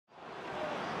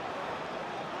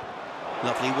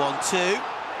Lovely 1-2.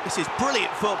 This is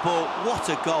brilliant football. What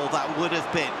a goal that would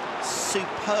have been.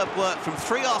 Superb work from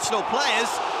 3 Arsenal players.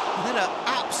 And then an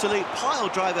absolute pile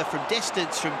driver from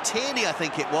distance from Tierney, I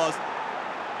think it was.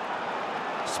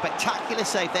 Spectacular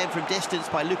save then from distance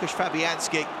by Łukasz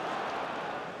Fabianski.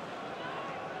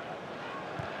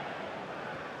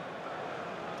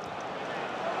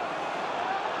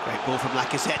 Great ball from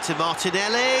Lacazette to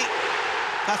Martinelli.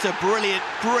 That's a brilliant,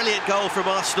 brilliant goal from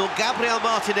Arsenal. Gabriel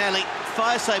Martinelli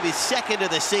fires home his second of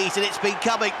the season. It's been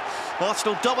coming.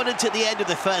 Arsenal dominant at the end of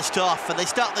the first half, and they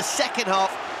start the second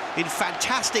half in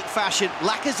fantastic fashion.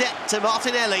 Lacazette to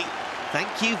Martinelli.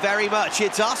 Thank you very much.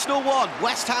 It's Arsenal 1,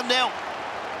 West Ham 0.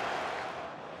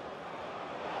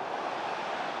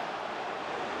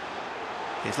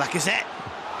 Here's Lacazette.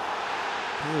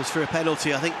 Appeals for a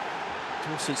penalty, I think.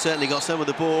 Dawson certainly got some of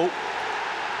the ball.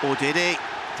 Or did he?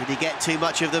 Did he get too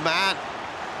much of the man?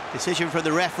 Decision from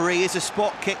the referee is a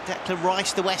spot kick. Declan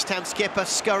Rice, the West Ham skipper,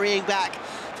 scurrying back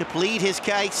to plead his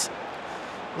case.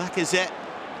 Lacazette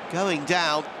going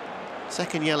down.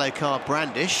 Second yellow card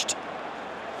brandished.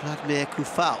 Vladimir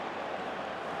Kufal.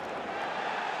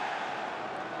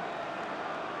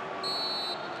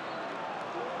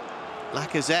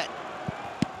 Lacazette.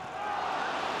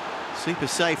 Super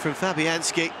save from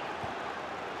Fabianski.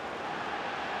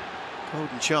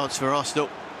 Golden chance for Arsenal.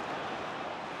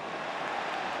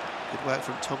 Good work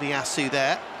from Tomiyasu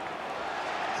there.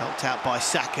 Helped out by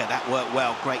Saka, that worked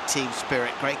well. Great team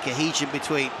spirit, great cohesion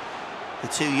between the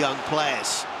 2 young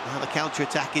players. Now the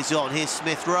counter-attack is on. Here's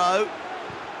Smithrowe.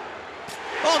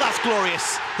 Oh, that's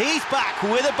glorious. He's back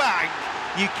with a bang.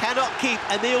 You cannot keep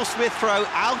Emile Smithrowe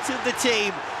out of the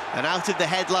team and out of the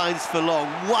headlines for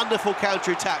long. Wonderful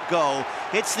counter-attack goal.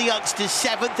 It's the youngster's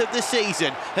 7th of the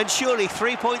season, and surely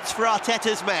 3 points for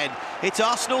Arteta's men. It's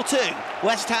Arsenal 2,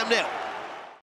 West Ham 0.